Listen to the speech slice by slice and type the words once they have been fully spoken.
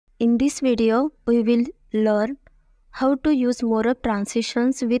In this video, we will learn how to use Morph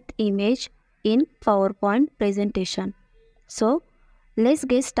transitions with image in PowerPoint presentation. So, let's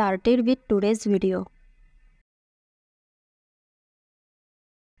get started with today's video.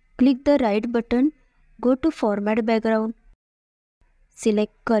 Click the right button, go to Format Background,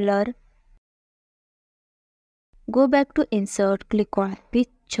 select Color, go back to Insert, click on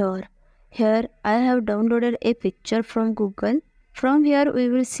Picture. Here I have downloaded a picture from Google. From here we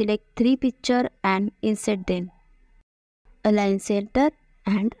will select 3 pictures and insert them. Align center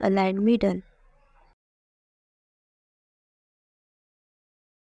and align middle.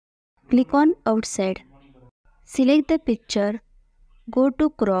 Click on outside. Select the picture. Go to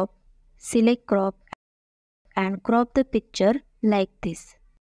crop. Select crop and crop the picture like this.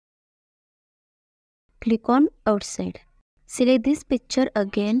 Click on outside. Select this picture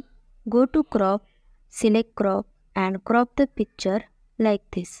again. Go to crop. Select crop and crop the picture like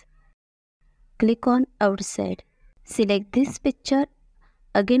this. Click on outside. Select this picture.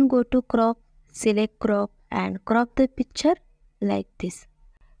 Again go to crop. Select crop and crop the picture like this.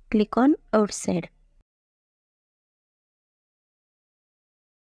 Click on outside.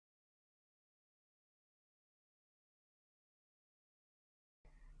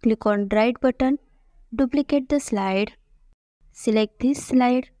 Click on right button. Duplicate the slide. Select this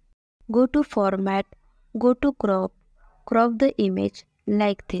slide. Go to format. Go to crop. Crop the image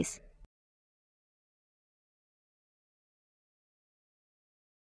like this.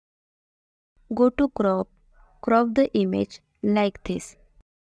 Go to crop. Crop the image like this.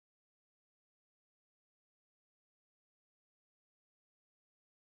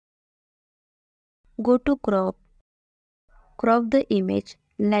 Go to crop. Crop the image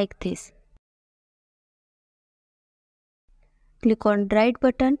like this. Click on right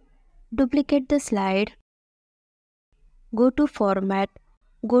button. Duplicate the slide. Go to format.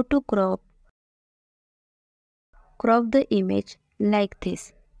 Go to crop. Crop the image like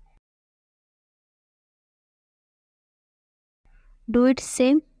this. Do it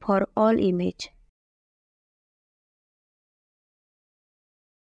same for all image.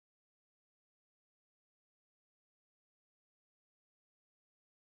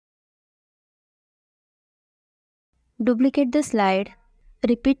 Duplicate the slide.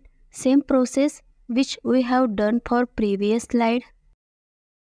 Repeat same process which we have done for previous slide.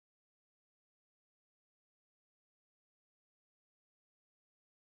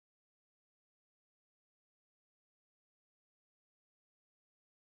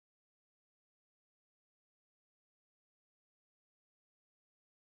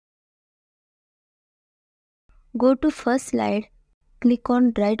 Go to first slide. Click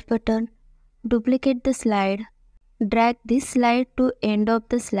on right button. Duplicate the slide. Drag this slide to end of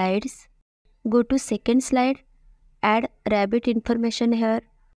the slides. Go to second slide. Add rabbit information here.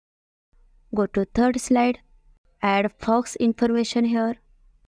 Go to third slide. Add fox information here.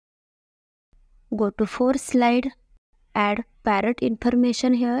 Go to fourth slide. Add parrot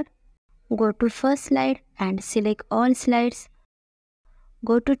information here. Go to first slide and select all slides.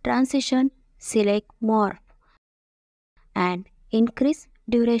 Go to transition. Select morph and increase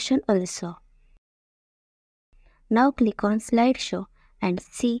duration also. Now click on slideshow and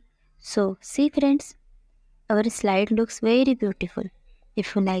see. So see friends, our slide looks very beautiful.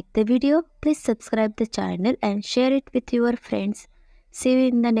 If you like the video, please subscribe the channel and share it with your friends. See you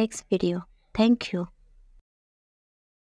in the next video. Thank you.